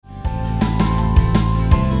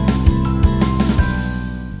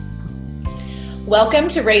Welcome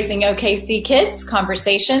to Raising OKC Kids,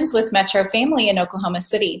 Conversations with Metro Family in Oklahoma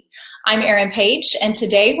City. I'm Erin Page, and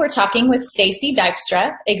today we're talking with Stacy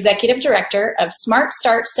Dykstra, Executive Director of Smart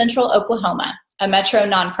Start Central Oklahoma, a Metro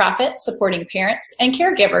nonprofit supporting parents and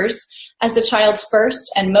caregivers as the child's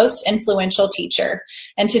first and most influential teacher.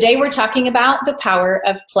 And today we're talking about the power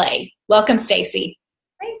of play. Welcome, Stacy.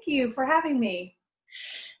 Thank you for having me.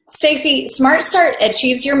 Stacy, Smart Start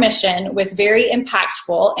achieves your mission with very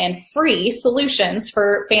impactful and free solutions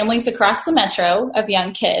for families across the metro of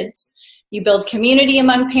young kids. You build community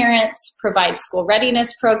among parents, provide school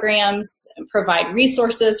readiness programs, provide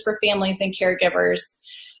resources for families and caregivers.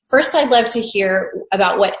 First, I'd love to hear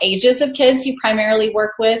about what ages of kids you primarily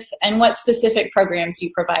work with and what specific programs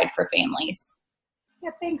you provide for families. Yeah,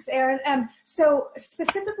 thanks, Erin. So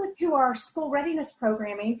specifically to our school readiness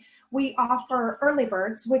programming, we offer Early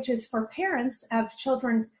Birds, which is for parents of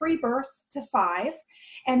children pre-birth to 5.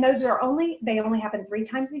 And those are they only happen 3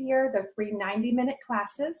 times a year. They're 3 90-minute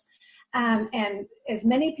classes. And as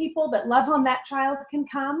many people that love on that child can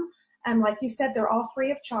come. And like you said, they're all free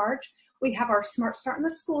of charge. We have our Smart Start in the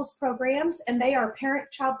Schools programs, and they are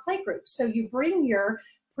parent-child play groups. So you bring your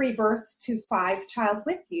pre-birth to 5 child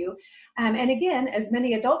with you. And again, as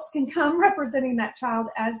many adults can come representing that child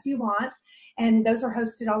as you want. And those are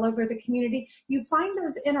hosted all over the community. You find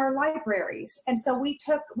those in our libraries. And so we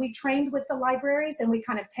trained with the libraries, and we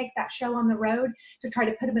kind of take that show on the road to try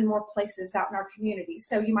to put them in more places out in our community.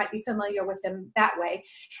 So you might be familiar with them that way.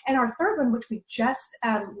 And our third one, which we just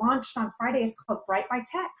launched on Friday, is called Bright by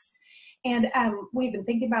Text. And we've been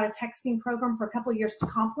thinking about a texting program for a couple of years to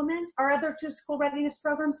complement our other 2 school readiness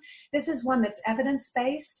programs. This is one that's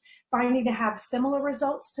evidence-based, finding to have similar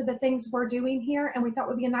results to the things we're doing here, and we thought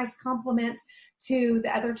would be a nice complement to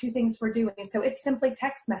the other 2 things we're doing. So it's simply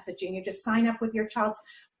text messaging. You just sign up with your child's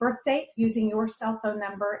birth date using your cell phone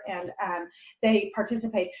number, and they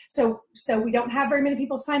participate. So we don't have very many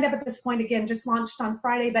people signed up at this point. Again, just launched on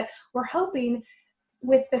Friday, but we're hoping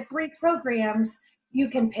with the 3 programs, you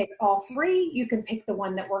can pick all 3. You can pick the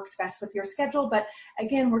one that works best with your schedule. But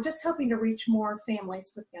again, we're just hoping to reach more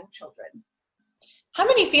families with young children. How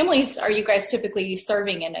many families are you guys typically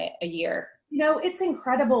serving in a year? You know, it's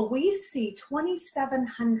incredible. We see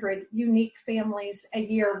 2,700 unique families a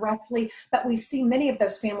year roughly, but we see many of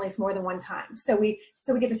those families more than one time. So we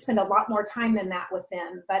get to spend a lot more time than that with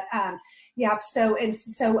them. But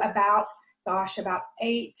so about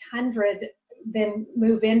 800 then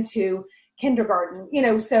move into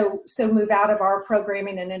kindergarten, so move out of our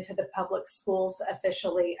programming and into the public schools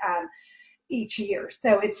officially each year.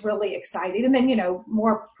 So it's really exciting. And then,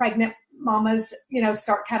 more pregnant mamas,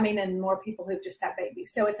 start coming, and more people who've just had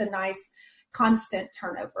babies. So it's a nice constant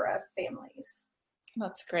turnover of families.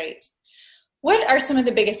 That's great. What are some of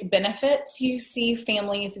the biggest benefits you see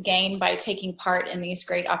families gain by taking part in these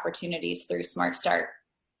great opportunities through Smart Start?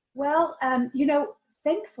 Well,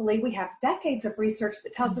 thankfully, we have decades of research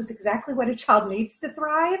that tells us exactly what a child needs to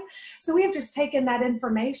thrive. So we have just taken that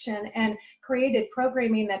information and created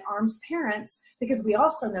programming that arms parents, because we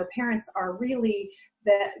also know parents are really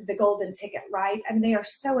the golden ticket, right? I mean, they are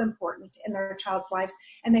so important in their child's lives,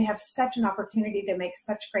 and they have such an opportunity to make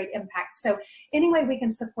such great impact. So any way we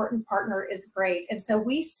can support and partner is great. And so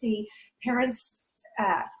we see parents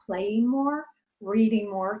playing more, reading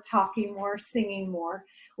more, talking more, singing more.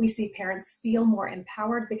 We see parents feel more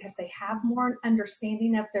empowered because they have more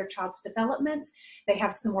understanding of their child's development. They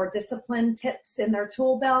have some more discipline tips in their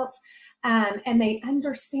tool belt, and they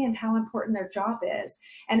understand how important their job is.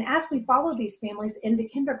 And as we follow these families into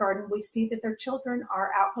kindergarten, we see that their children are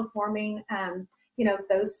outperforming,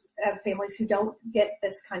 those families who don't get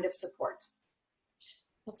this kind of support.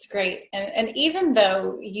 That's great. And even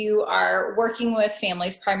though you are working with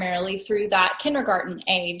families primarily through that kindergarten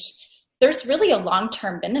age, there's really a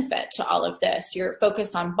long-term benefit to all of this. Your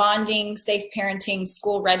focus on bonding, safe parenting,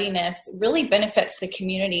 school readiness really benefits the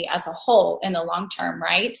community as a whole in the long term,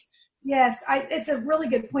 right? Yes, it's a really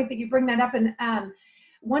good point that you bring that up. And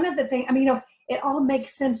one of the things, it all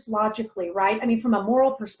makes sense logically, right? I mean, from a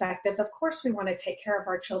moral perspective, of course, we want to take care of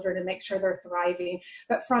our children and make sure they're thriving.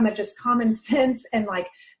 But from a just common sense and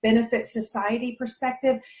benefit society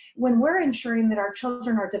perspective, when we're ensuring that our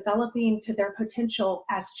children are developing to their potential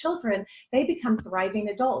as children, they become thriving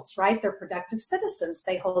adults, right? They're productive citizens.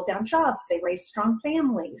 They hold down jobs. They raise strong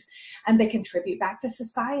families, and they contribute back to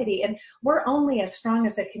society. And we're only as strong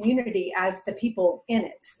as a community as the people in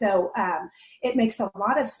it. So it makes a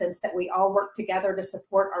lot of sense that we all work together to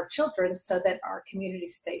support our children so that our community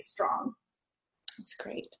stays strong. That's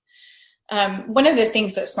great. One of the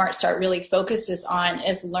things that Smart Start really focuses on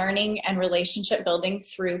is learning and relationship building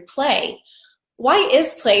through play. Why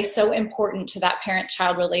is play so important to that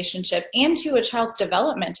parent-child relationship and to a child's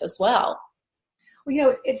development as well?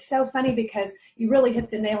 Well, it's so funny because you really hit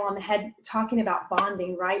the nail on the head talking about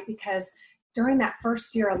bonding, right? Because during that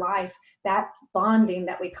first year of life, that bonding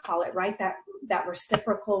that we call it, right? That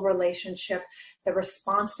reciprocal relationship, the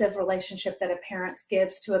responsive relationship that a parent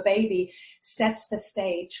gives to a baby sets the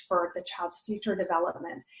stage for the child's future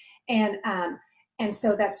development. And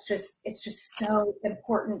so it's just so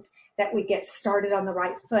important that we get started on the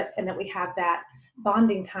right foot and that we have that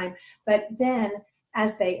bonding time. But then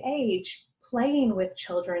as they age, playing with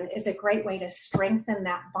children is a great way to strengthen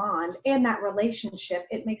that bond and that relationship.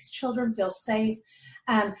 It makes children feel safe.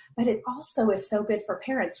 But it also is so good for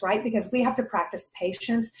parents, right? Because we have to practice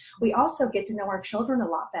patience. We also get to know our children a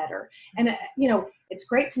lot better. And, it's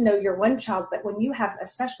great to know your one child, but when you have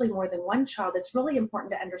especially more than one child, it's really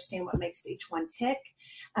important to understand what makes each one tick,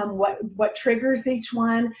 what triggers each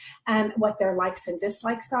one, what their likes and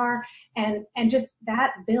dislikes are. And just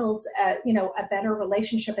that builds a better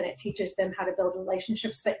relationship, and it teaches them how to build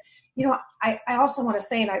relationships. But, I also want to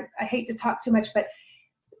say, and I hate to talk too much, but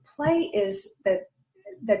play is the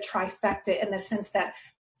trifecta in the sense that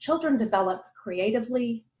children develop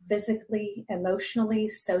creatively, physically, emotionally,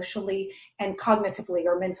 socially, and cognitively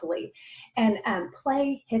or mentally. And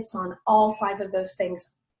play hits on all 5 of those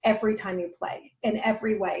things every time you play in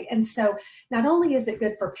every way. And so not only is it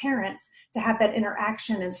good for parents to have that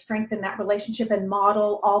interaction and strengthen that relationship and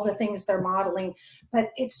model all the things they're modeling, but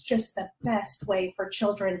it's just the best way for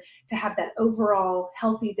children to have that overall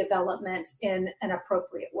healthy development in an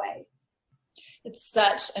appropriate way. It's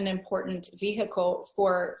such an important vehicle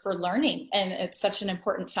for learning, and it's such an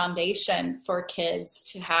important foundation for kids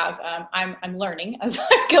to have. I'm learning as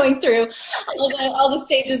I'm going through all the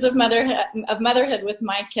stages of motherhood with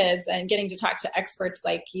my kids, and getting to talk to experts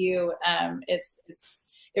like you.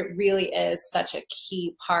 It really is such a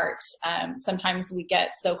key part. Sometimes we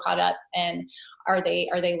get so caught up in, are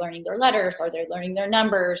they learning their letters? Are they learning their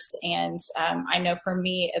numbers? And I know for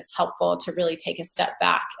me, it's helpful to really take a step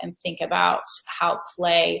back and think about how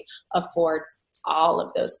play affords all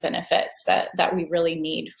of those benefits that we really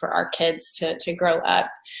need for our kids to grow up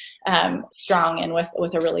strong and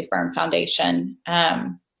with a really firm foundation.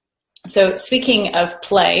 So speaking of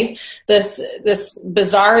play, this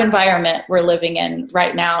bizarre environment we're living in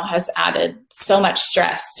right now has added so much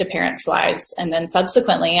stress to parents' lives, and then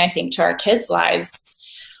subsequently, I think, to our kids' lives.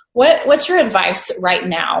 What's your advice right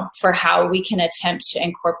now for how we can attempt to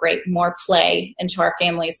incorporate more play into our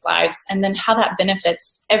families' lives, and then how that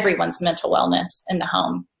benefits everyone's mental wellness in the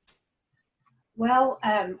home? Well,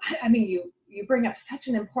 you bring up such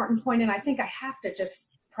an important point, and I think I have to just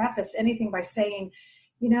preface anything by saying,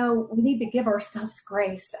 we need to give ourselves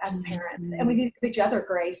grace as parents, and we need to give each other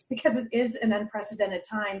grace because it is an unprecedented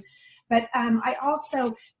time. But I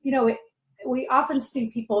also, we often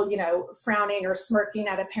see people, frowning or smirking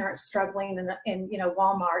at a parent struggling in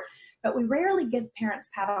Walmart, but we rarely give parents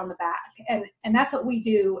a pat on the back. And that's what we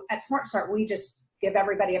do at Smart Start. We just give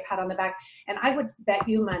everybody a pat on the back. And I would bet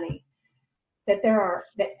you money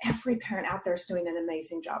that every parent out there is doing an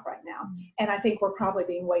amazing job right now. And I think we're probably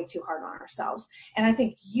being way too hard on ourselves. And I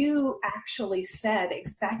think you actually said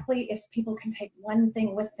exactly, if people can take one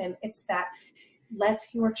thing with them, it's that let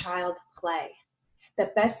your child play.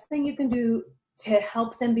 The best thing you can do to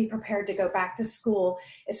help them be prepared to go back to school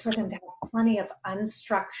is for them to have plenty of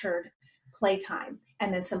unstructured playtime,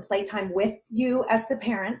 and then some playtime with you as the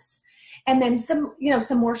parents. And then some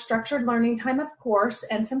more structured learning time, of course,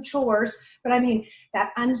 and some chores. But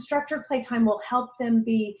that unstructured playtime will help them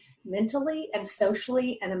be mentally and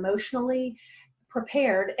socially and emotionally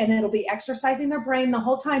prepared. And it'll be exercising their brain the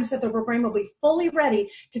whole time, so their brain will be fully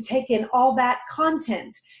ready to take in all that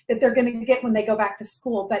content that they're going to get when they go back to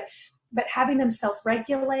school. But having them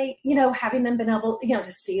self-regulate, having them been able,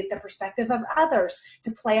 to see the perspective of others,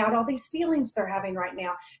 to play out all these feelings they're having right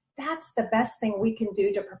now. That's the best thing we can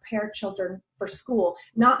do to prepare children for school,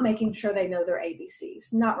 not making sure they know their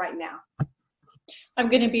ABCs, not right now. I'm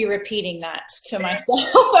going to be repeating that to myself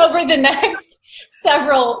over the next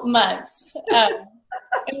several months. And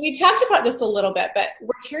we talked about this a little bit, but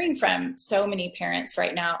we're hearing from so many parents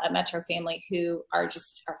right now at Metro Family who are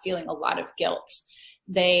feeling a lot of guilt.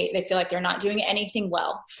 They feel like they're not doing anything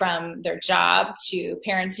well, from their job to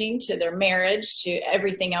parenting to their marriage to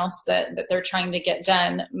everything else that they're trying to get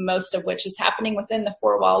done, most of which is happening within the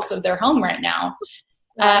 4 walls of their home right now.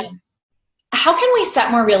 How can we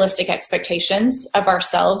set more realistic expectations of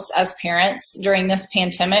ourselves as parents during this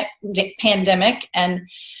pandemic? And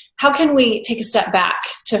how can we take a step back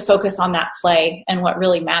to focus on that play and what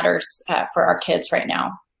really matters for our kids right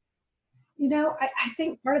now? I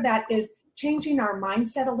think part of that is changing our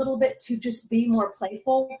mindset a little bit to just be more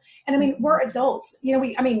playful. And I mean, we're adults, you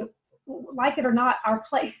know, like it or not, our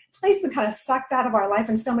play's been kind of sucked out of our life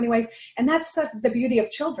in so many ways. And that's such the beauty of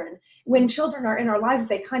children. When children are in our lives,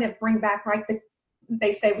 they kind of bring back, right,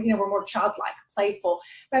 they say, you know, we're more childlike, playful.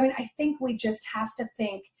 But I mean, I think we just have to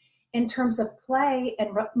think in terms of play and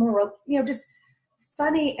more, you know, just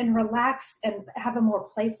funny and relaxed and have a more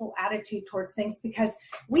playful attitude towards things, because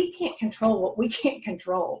we can't control what we can't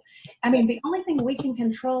control. I mean, the only thing we can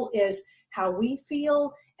control is how we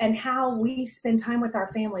feel and how we spend time with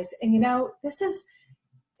our families. And, you know, this is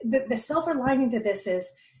the silver lining to this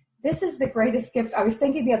is the greatest gift. I was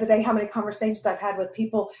thinking the other day how many conversations I've had with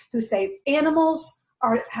people who say animals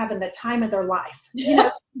are having the time of their life. Yeah. You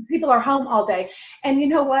know, people are home all day. And you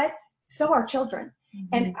know what? So are children.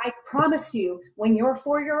 Mm-hmm. And I promise you, when your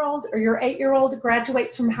 4-year-old or your 8-year-old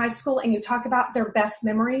graduates from high school and you talk about their best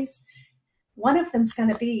memories, one of them's going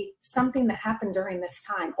to be something that happened during this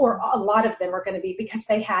time, or a lot of them are going to be because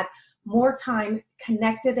they had more time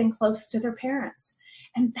connected and close to their parents.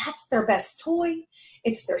 And that's their best toy.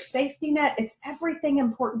 It's their safety net. It's everything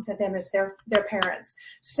important to them is their parents.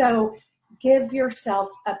 So give yourself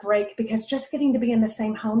a break, because just getting to be in the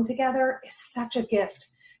same home together is such a gift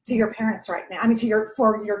to your parents right now. I mean,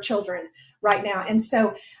 for your children right now. And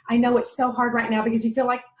so I know it's so hard right now because you feel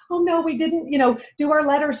like, oh no, we didn't, you know, do our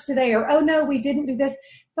letters today, or, oh no, we didn't do this.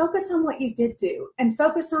 Focus on what you did do, and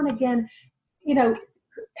focus on, again, you know,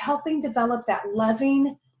 helping develop that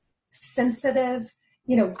loving, sensitive,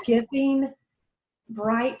 you know, giving,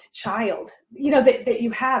 bright child, you know, that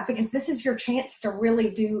you have, because this is your chance to really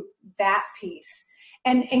do that piece.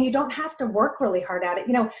 And you don't have to work really hard at it.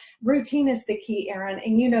 You know, routine is the key, Erin,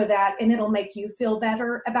 and you know that, and it'll make you feel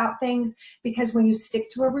better about things, because when you stick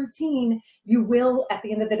to a routine, you will, at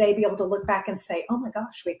the end of the day, be able to look back and say, oh my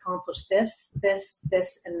gosh, we accomplished this, this,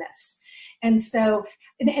 this, and this. And so,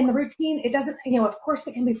 and the routine, it doesn't, you know, of course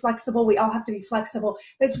it can be flexible. We all have to be flexible,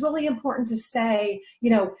 but it's really important to say, you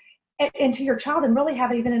know, and to your child, and really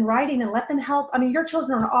have it even in writing, and let them help. I mean, your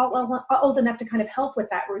children are all old enough to kind of help with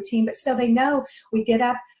that routine, but so they know we get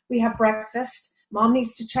up, we have breakfast, mom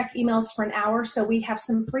needs to check emails for an hour, so we have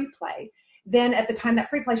some free play. Then at the time that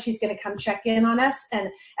free play, she's going to come check in on us, and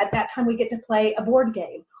at that time we get to play a board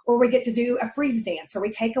game, or we get to do a freeze dance, or we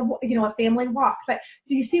take a family walk. But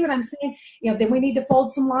do you see what I'm saying? You know, then we need to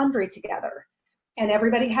fold some laundry together. And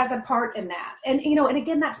everybody has a part in that. And, you know, and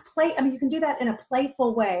again, that's play. I mean, you can do that in a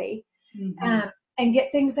playful way. Mm-hmm. And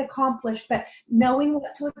get things accomplished, but knowing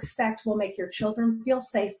what to expect will make your children feel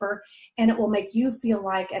safer, and it will make you feel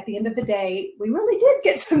like at the end of the day, we really did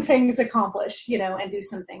get some things accomplished, you know, and do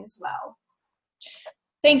some things well.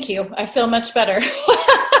 Thank you. I feel much better.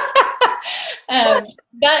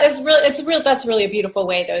 That's really a beautiful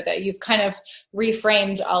way, though, that you've kind of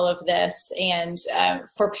reframed all of this, and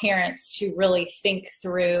for parents to really think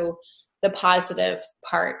through the positive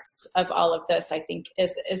parts of all of this, I think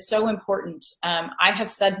is so important. I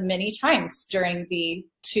have said many times during the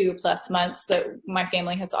 2+ months that my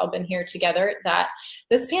family has all been here together that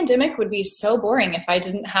this pandemic would be so boring if I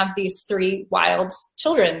didn't have these 3 wild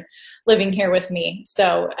children living here with me.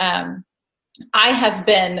 So I have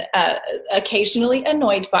been occasionally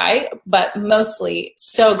annoyed by, but mostly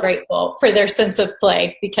so grateful for their sense of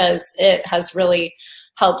play, because it has really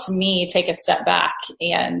helped me take a step back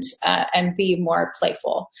and be more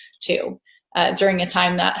playful too, during a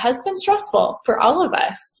time that has been stressful for all of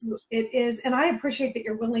us. It is. And I appreciate that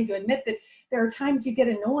you're willing to admit that there are times you get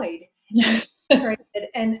annoyed.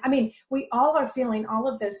 And I mean, we all are feeling all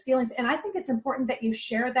of those feelings. And I think it's important that you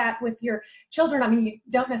share that with your children. I mean, you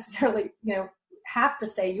don't necessarily, you know, have to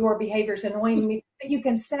say your behavior is annoying me, but you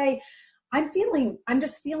can say, I'm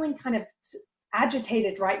just feeling kind of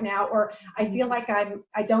agitated right now, or I feel like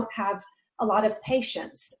I don't have a lot of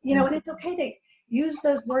patience, you know. And it's okay to use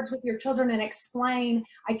those words with your children and explain,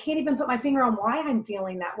 I can't even put my finger on why I'm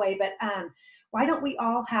feeling that way, but why don't we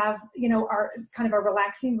all have, you know, our kind of a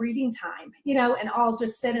relaxing reading time, you know, and all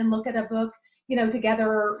just sit and look at a book, you know,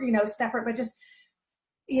 together, you know, separate, but just,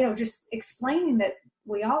 you know, just explaining that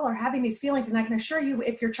we all are having these feelings. And I can assure you,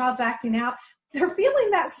 if your child's acting out, they're feeling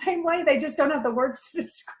that same way. They just don't have the words to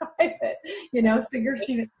describe it, you know, so you're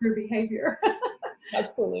seeing it through behavior.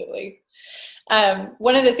 Absolutely.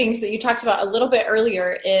 One of the things that you talked about a little bit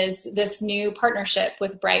earlier is this new partnership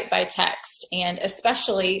with Bright by Text. And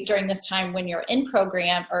especially during this time when your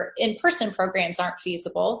in-program or in-person programs aren't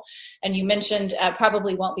feasible, and you mentioned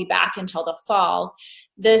probably won't be back until the fall,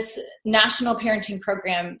 this national parenting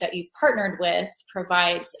program that you've partnered with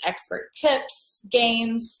provides expert tips,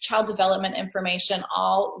 games, child development information,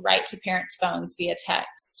 all right to parents' phones via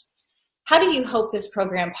text. How do you hope this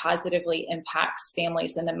program positively impacts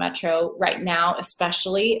families in the Metro right now,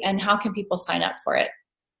 especially, and how can people sign up for it?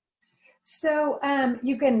 So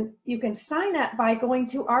you can sign up by going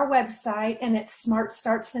to our website, and it's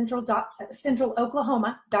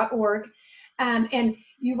smartstartcentral.org, and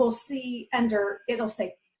you will see it'll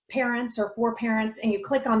say parents or for parents, and you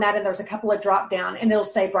click on that, and there's a couple of drop down, and it'll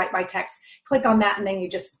say Bright by Text. Click on that, and then you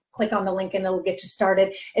just click on the link, and it'll get you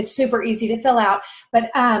started. It's super easy to fill out. But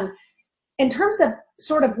in terms of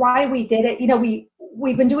sort of why we did it,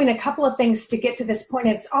 we've been doing a couple of things to get to this point,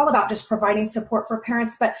 and it's all about just providing support for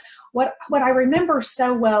parents. But what I remember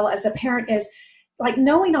so well as a parent is like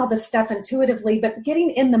knowing all this stuff intuitively, but getting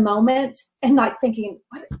in the moment and like thinking,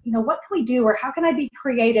 what can we do, or how can I be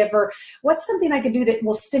creative, or what's something I can do that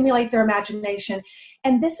will stimulate their imagination.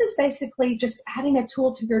 And this is basically just adding a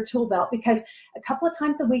tool to your tool belt, because a couple of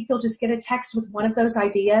times a week you'll just get a text with one of those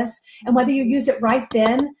ideas, and whether you use it right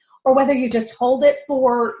then or whether you just hold it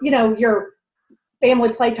for your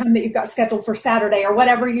family playtime that you've got scheduled for Saturday or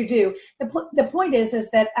whatever you do. The point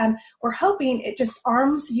is that we're hoping it just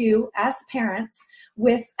arms you as parents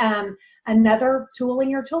with another tool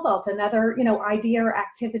in your tool belt, another idea or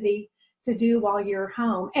activity to do while you're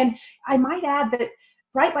home. And I might add that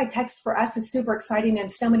Bright by Text for us is super exciting in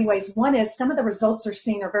so many ways. One is some of the results we're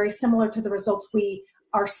seeing are very similar to the results we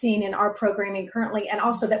are seeing in our programming currently, and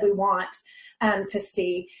also that we want to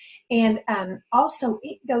see. And also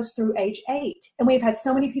it goes through age 8. And we've had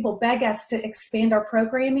so many people beg us to expand our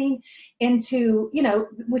programming into,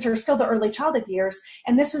 which are still the early childhood years.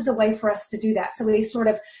 And this was a way for us to do that. So we sort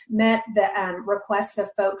of met the requests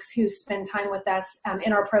of folks who spend time with us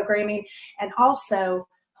in our programming. And also,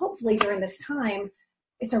 hopefully during this time,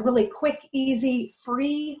 it's a really quick, easy,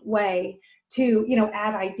 free way to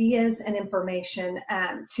add ideas and information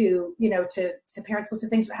to parents' list of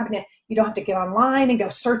things. You don't have to get online and go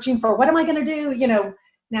searching for what am I going to do.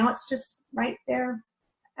 Now it's just right there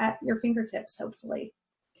at your fingertips, hopefully.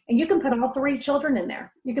 And you can put all 3 children in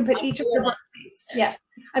there. You can put each of their birthdays. Yes,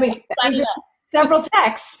 I mean several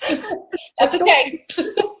texts. That's okay.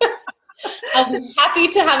 I'm happy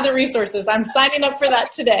to have the resources. I'm signing up for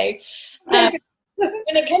that today. When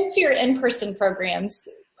it comes to your in-person programs,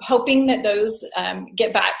 hoping that those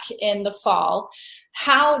get back in the fall,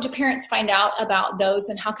 how do parents find out about those,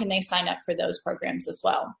 and how can they sign up for those programs as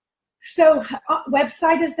well? So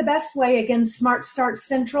website is the best way. Again,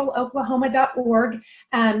 smartstartcentraloklahoma.org.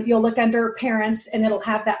 You'll look under parents and it'll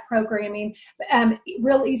have that programming.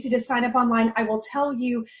 Real easy to sign up online. I will tell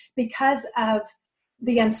you, because of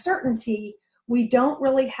the uncertainty, we don't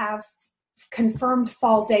really have confirmed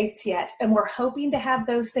fall dates yet, and we're hoping to have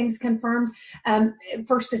those things confirmed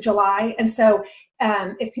 1st of July. And so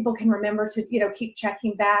if people can remember to keep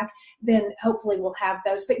checking back, then hopefully we'll have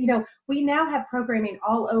those. But we now have programming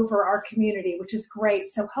all over our community, which is great.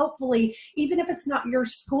 So hopefully, even if it's not your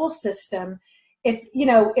school system,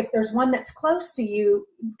 if there's one that's close to you,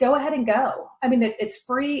 go ahead and go. I mean, it's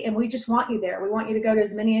free, and we just want you there. We want you to go to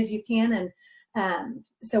as many as you can, and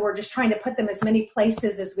so we're just trying to put them as many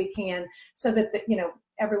places as we can so that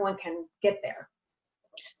everyone can get there.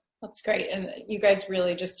 That's great. And you guys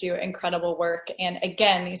really just do incredible work. And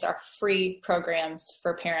again, these are free programs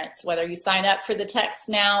for parents, whether you sign up for the text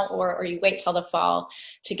now or you wait till the fall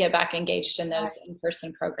to get back engaged in those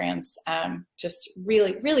in-person programs. Just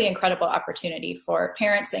really, really incredible opportunity for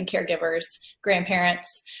parents and caregivers,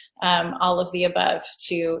 grandparents, all of the above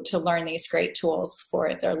to learn these great tools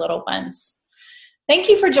for their little ones. Thank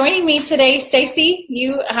you for joining me today, Stacy.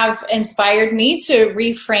 You have inspired me to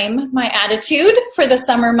reframe my attitude for the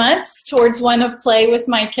summer months towards one of play with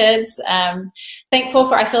my kids.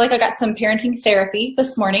 Thankful I feel like I got some parenting therapy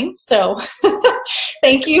this morning. So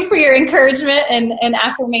thank you for your encouragement and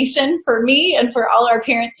affirmation for me and for all our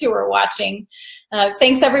parents who are watching.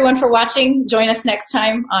 Thanks everyone for watching. Join us next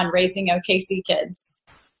time on Raising OKC Kids.